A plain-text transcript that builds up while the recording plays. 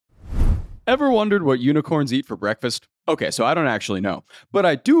Ever wondered what unicorns eat for breakfast? Okay, so I don't actually know, but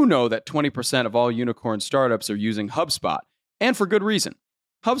I do know that 20% of all unicorn startups are using HubSpot, and for good reason.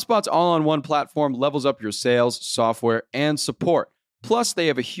 HubSpot's all-in-one platform levels up your sales, software, and support. Plus, they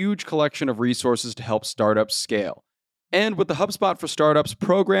have a huge collection of resources to help startups scale. And with the HubSpot for Startups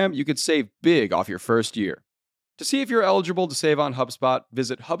program, you could save big off your first year. To see if you're eligible to save on HubSpot,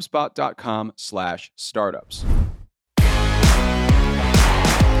 visit hubspot.com/startups.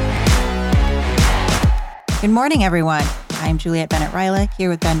 Good morning, everyone. I'm Juliet Bennett-Rylick here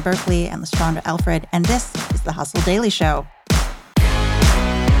with Ben Berkley and Lestrandra Alfred, and this is the Hustle Daily Show.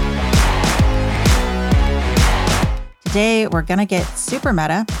 Today, we're going to get super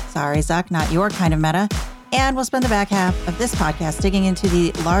meta. Sorry, Zuck, not your kind of meta. And we'll spend the back half of this podcast digging into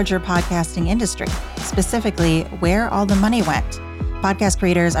the larger podcasting industry, specifically where all the money went. Podcast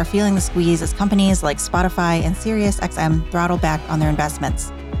creators are feeling the squeeze as companies like Spotify and SiriusXM throttle back on their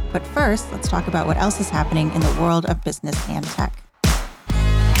investments. But first, let's talk about what else is happening in the world of business and tech.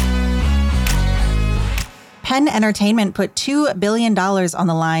 Penn Entertainment put $2 billion on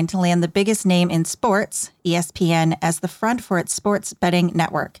the line to land the biggest name in sports, ESPN, as the front for its sports betting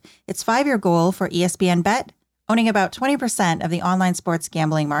network. Its 5-year goal for ESPN Bet, owning about 20% of the online sports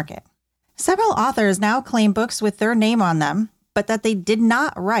gambling market. Several authors now claim books with their name on them, but that they did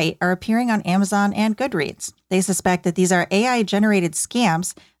not write, are appearing on Amazon and Goodreads. They suspect that these are AI-generated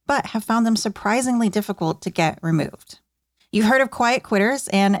scams, but have found them surprisingly difficult to get removed. You've heard of quiet quitters,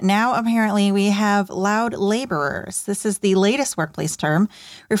 and now apparently we have loud laborers. This is the latest workplace term,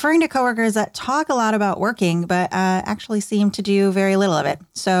 referring to coworkers that talk a lot about working, but actually seem to do very little of it.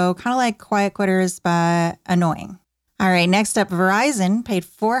 So kind of like quiet quitters, but annoying. All right, next up, Verizon paid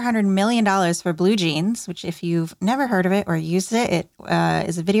 $400 million for Blue Jeans, which if you've never heard of it or used it, it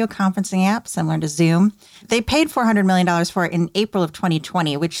is a video conferencing app similar to Zoom. They paid $400 million for it in April of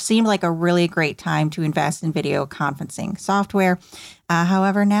 2020, which seemed like a really great time to invest in video conferencing software.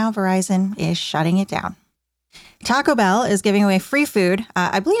 However, now Verizon is shutting it down. Taco Bell is giving away free food.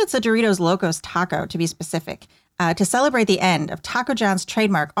 I believe it's a Doritos Locos Taco, to be specific, to celebrate the end of Taco John's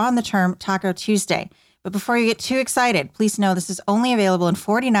trademark on the term Taco Tuesday. But before you get too excited, please know this is only available in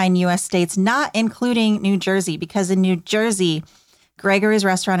 49 U.S. states, not including New Jersey, because in New Jersey, Gregory's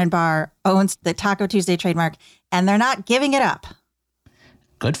Restaurant and Bar owns the Taco Tuesday trademark, and they're not giving it up.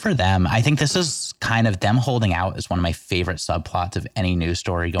 Good for them. I think this is kind of them holding out is one of my favorite subplots of any news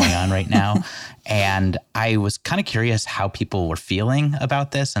story going on right now. And I was kind of curious how people were feeling about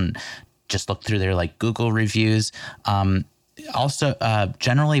this and just looked through their Google reviews.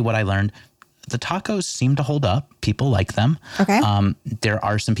 Generally what I learned, the tacos seem to hold up. People like them. Okay. There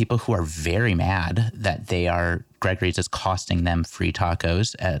are some people who are very mad that Gregory's is costing them free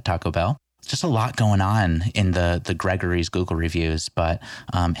tacos at Taco Bell. Just a lot going on in the Gregory's Google reviews, but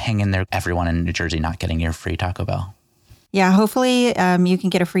hang in there, everyone in New Jersey not getting your free Taco Bell. Yeah, hopefully you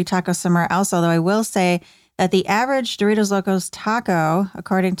can get a free taco somewhere else, although I will say that the average Doritos Locos taco,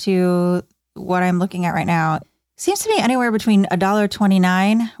 according to what I'm looking at right now, seems to be anywhere between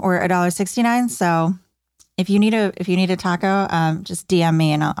 $1.29 or $1.69. So if you need a taco, just DM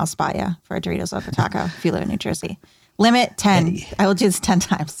me and I'll spot you for a Doritos Loco taco if you live in New Jersey. Limit 10. I will do this 10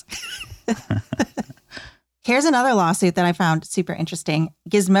 times. Here's another lawsuit that I found super interesting.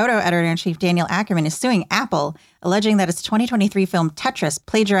 Gizmodo editor-in-chief Daniel Ackerman is suing Apple, alleging that its 2023 film Tetris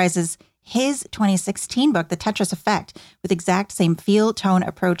plagiarizes his 2016 book, The Tetris Effect, with exact same feel, tone,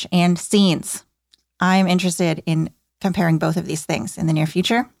 approach, and scenes. I'm interested in comparing both of these things in the near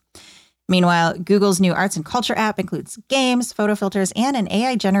future. Meanwhile, Google's new arts and culture app includes games, photo filters, and an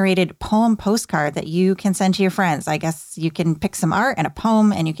AI-generated poem postcard that you can send to your friends. I guess you can pick some art and a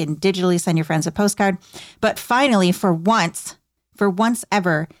poem, and you can digitally send your friends a postcard. But finally, for once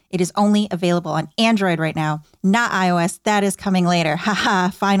ever, it is only available on Android right now, not iOS. That is coming later.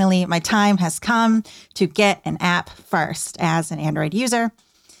 Haha, finally, my time has come to get an app first as an Android user.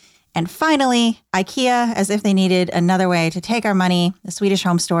 And finally, IKEA, as if they needed another way to take our money, the Swedish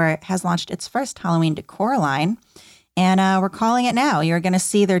home store has launched its first Halloween decor line. And we're calling it now. You're going to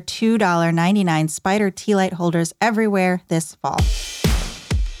see their $2.99 spider tea light holders everywhere this fall.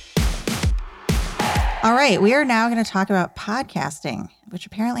 All right, we are now going to talk about podcasting, which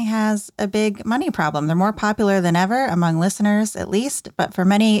apparently has a big money problem. They're more popular than ever among listeners, at least. But for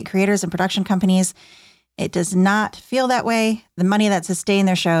many creators and production companies, it does not feel that way. The money that sustained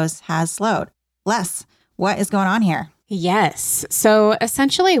their shows has slowed. Les, what is going on here? Yes. So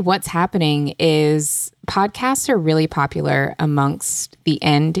essentially what's happening is podcasts are really popular amongst the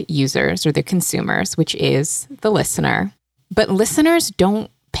end users or the consumers, which is the listener. But listeners don't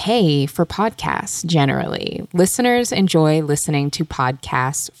pay for podcasts generally. Listeners enjoy listening to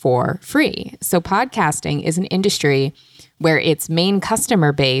podcasts for free. So podcasting is an industry where its main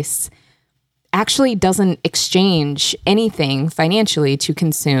customer base actually doesn't exchange anything financially to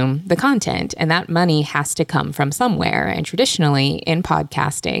consume the content. And that money has to come from somewhere. And traditionally in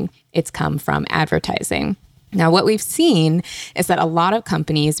podcasting, it's come from advertising. Now, what we've seen is that a lot of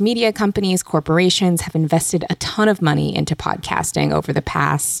companies, media companies, corporations have invested a ton of money into podcasting over the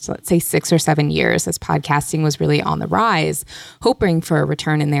past, let's say, 6 or 7 years as podcasting was really on the rise, hoping for a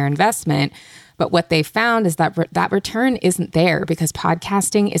return in their investment. But what they found is that that return isn't there because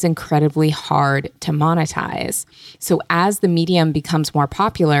podcasting is incredibly hard to monetize. So as the medium becomes more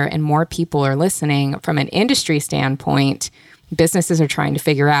popular and more people are listening, from an industry standpoint, businesses are trying to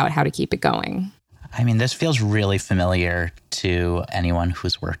figure out how to keep it going. I mean, this feels really familiar to anyone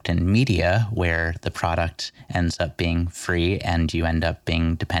who's worked in media where the product ends up being free and you end up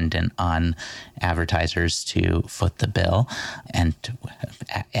being dependent on advertisers to foot the bill. And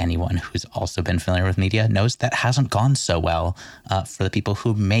anyone who's also been familiar with media knows that hasn't gone so well for the people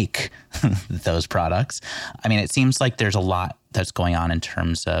who make those products. I mean, it seems like there's a lot that's going on in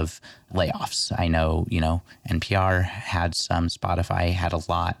terms of layoffs. I know, NPR had some, Spotify had a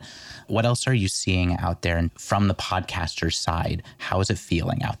lot. What else are you seeing out there? And from the podcaster's side, how is it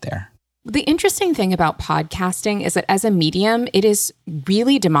feeling out there? The interesting thing about podcasting is that as a medium, it is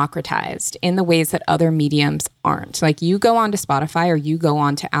really democratized in the ways that other mediums aren't. Like you go onto Spotify or you go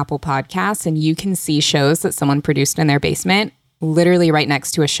onto Apple Podcasts and you can see shows that someone produced in their basement, literally right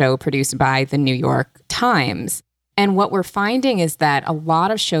next to a show produced by the New York Times. And what we're finding is that a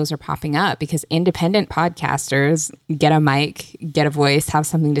lot of shows are popping up because independent podcasters get a mic, get a voice, have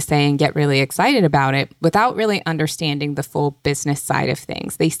something to say, and get really excited about it without really understanding the full business side of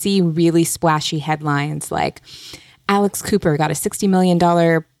things. They see really splashy headlines like Alex Cooper got a $60 million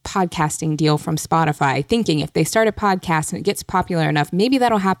podcasting deal from Spotify, thinking if they start a podcast and it gets popular enough, maybe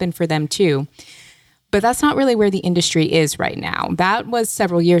that'll happen for them too. But that's not really where the industry is right now. That was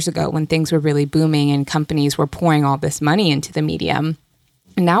several years ago when things were really booming and companies were pouring all this money into the medium.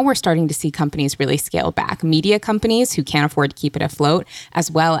 And now we're starting to see companies really scale back. Media companies who can't afford to keep it afloat, as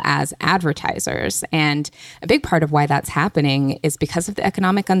well as advertisers. And a big part of why that's happening is because of the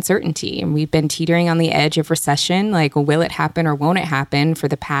economic uncertainty. And we've been teetering on the edge of recession, like will it happen or won't it happen, for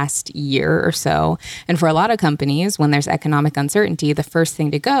the past year or so. And for a lot of companies, when there's economic uncertainty, the first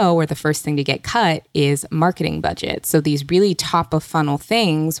thing to go or the first thing to get cut is marketing budgets. So these really top of funnel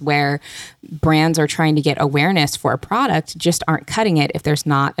things where brands are trying to get awareness for a product just aren't cutting it if there's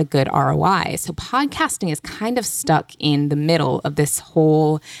not a good ROI. So podcasting is kind of stuck in the middle of this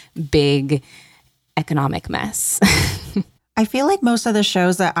whole big economic mess. I feel like most of the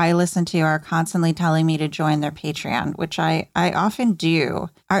shows that I listen to are constantly telling me to join their Patreon, which I often do.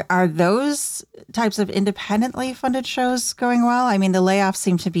 Are those types of independently funded shows going well? I mean, the layoffs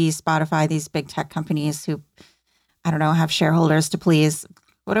seem to be Spotify, these big tech companies who, I don't know, have shareholders to please.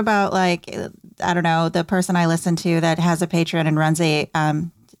 What about the person I listen to that has a Patreon and runs a,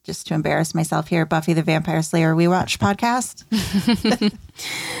 just to embarrass myself here, Buffy the Vampire Slayer Rewatch podcast?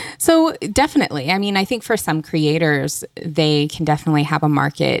 So definitely. I mean, I think for some creators, they can definitely have a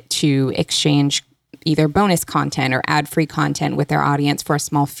market to exchange either bonus content or ad-free content with their audience for a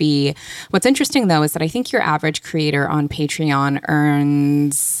small fee. What's interesting, though, is that I think your average creator on Patreon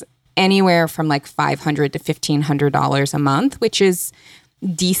earns anywhere from like $500 to $1,500 a month, which is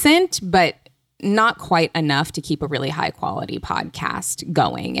decent, but not quite enough to keep a really high quality podcast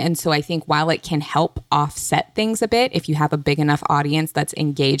going. And so I think while it can help offset things a bit, if you have a big enough audience that's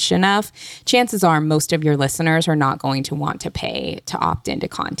engaged enough, chances are most of your listeners are not going to want to pay to opt into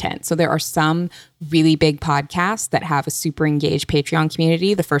content. So there are some really big podcasts that have a super engaged Patreon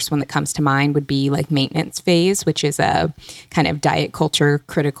community. The first one that comes to mind would be like Maintenance Phase, which is a kind of diet culture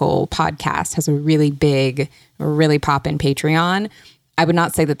critical podcast, has a really big, really pop-in Patreon. I would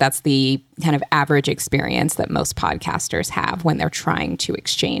not say that that's the kind of average experience that most podcasters have when they're trying to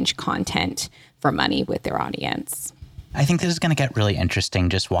exchange content for money with their audience. I think this is going to get really interesting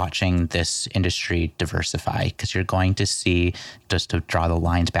just watching this industry diversify, because you're going to see, just to draw the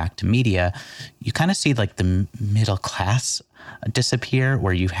lines back to media, you kind of see like the middle class disappear,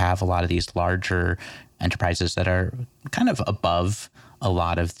 where you have a lot of these larger enterprises that are kind of above a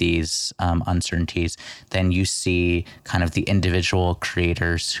lot of these uncertainties. Then you see kind of the individual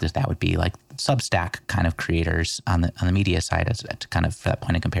creators, that would be like Substack kind of creators on the media side, as to kind of for that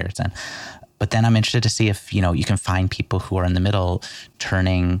point of comparison. But then I'm interested to see if, you can find people who are in the middle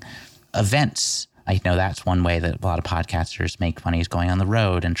turning events I know that's one way that a lot of podcasters make money, is going on the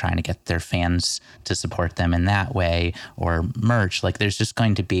road and trying to get their fans to support them in that way, or merch. Like, there's just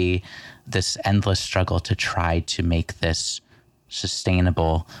going to be this endless struggle to try to make this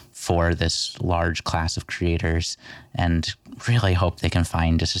sustainable for this large class of creators, and really hope they can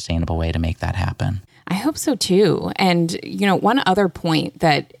find a sustainable way to make that happen. I hope so too. And, one other point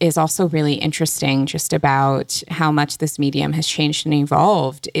that is also really interesting just about how much this medium has changed and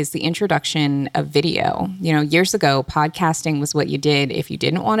evolved is the introduction of video. Years ago, podcasting was what you did if you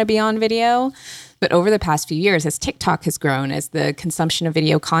didn't want to be on video. But over the past few years, as TikTok has grown, as the consumption of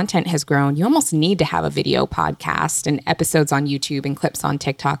video content has grown, you almost need to have a video podcast and episodes on YouTube and clips on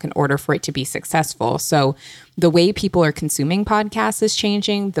TikTok in order for it to be successful. So the way people are consuming podcasts is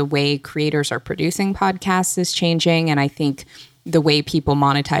changing. The way creators are producing podcasts is changing. And I think the way people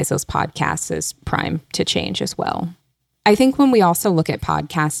monetize those podcasts is primed to change as well. I think when we also look at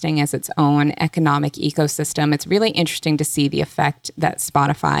podcasting as its own economic ecosystem, it's really interesting to see the effect that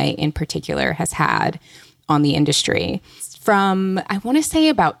Spotify in particular has had on the industry. From, I want to say,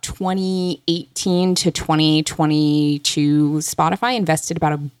 about 2018 to 2022, Spotify invested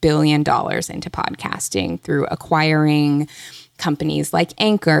about $1 billion into podcasting through acquiring companies like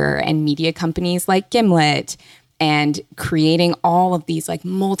Anchor and media companies like Gimlet, and creating all of these like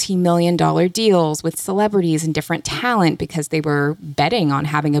multi-million-dollar deals with celebrities and different talent because they were betting on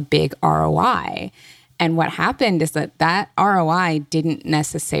having a big ROI. And what happened is that ROI didn't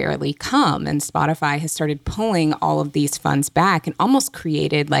necessarily come, and Spotify has started pulling all of these funds back and almost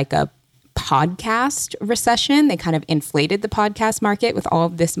created like a podcast recession. They kind of inflated the podcast market with all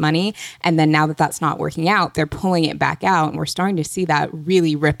of this money. And then now that that's not working out, they're pulling it back out. And we're starting to see that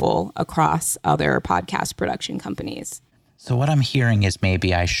really ripple across other podcast production companies. So what I'm hearing is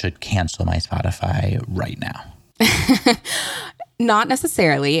maybe I should cancel my Spotify right now. Not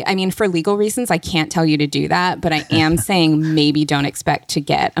necessarily. I mean, for legal reasons, I can't tell you to do that, but I am saying maybe don't expect to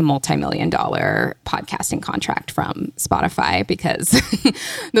get a multi-million-dollar podcasting contract from Spotify, because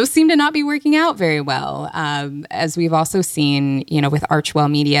those seem to not be working out very well. As we've also seen, with Archwell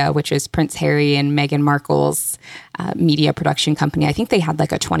Media, which is Prince Harry and Meghan Markle's media production company. I think they had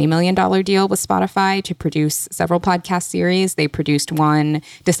like a $20 million deal with Spotify to produce several podcast series. They produced one,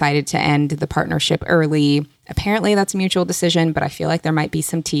 decided to end the partnership early. Apparently that's a mutual decision, but I feel like there might be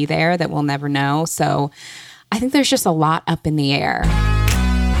some tea there that we'll never know. So I think there's just a lot up in the air.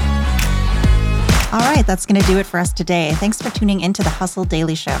 All right, that's going to do it for us today. Thanks for tuning into the Hustle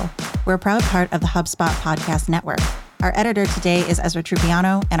Daily Show. We're a proud part of the HubSpot Podcast Network. Our editor today is Ezra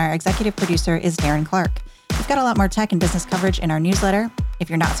Trupiano, and our executive producer is Darren Clark. We've got a lot more tech and business coverage in our newsletter. If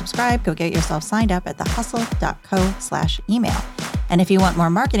you're not subscribed, go get yourself signed up at thehustle.co/email. And if you want more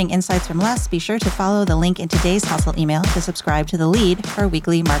marketing insights from Les, be sure to follow the link in today's Hustle email to subscribe to The Lead, our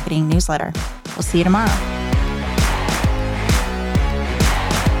weekly marketing newsletter. We'll see you tomorrow.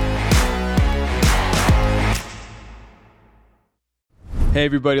 Hey,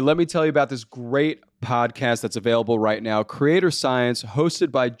 everybody, let me tell you about this great podcast that's available right now. Creator Science,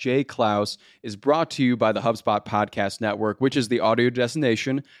 hosted by Jay Klaus, is brought to you by the HubSpot Podcast Network, which is the audio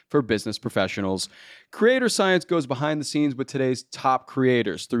destination for business professionals. Creator Science goes behind the scenes with today's top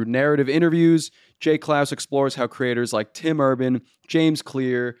creators. Through narrative interviews, Jay Klaus explores how creators like Tim Urban, James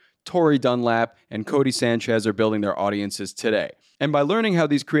Clear, Tori Dunlap, and Cody Sanchez are building their audiences today. And by learning how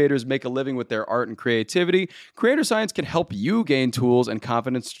these creators make a living with their art and creativity, Creator Science can help you gain tools and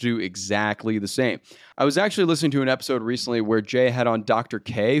confidence to do exactly the same. I was actually listening to an episode recently where Jay had on Dr.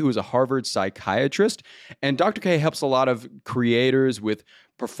 K, who's a Harvard psychiatrist. And Dr. K helps a lot of creators with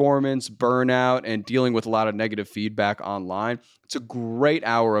performance, burnout, and dealing with a lot of negative feedback online. It's a great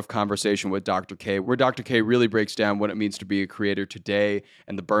hour of conversation with Dr. K, where Dr. K really breaks down what it means to be a creator today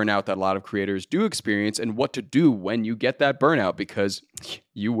and the burnout that a lot of creators do experience and what to do when you get that burnout, because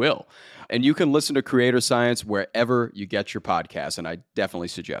you will. And you can listen to Creator Science wherever you get your podcasts, and I definitely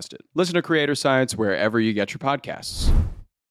suggest it. Listen to Creator Science wherever you get your podcasts.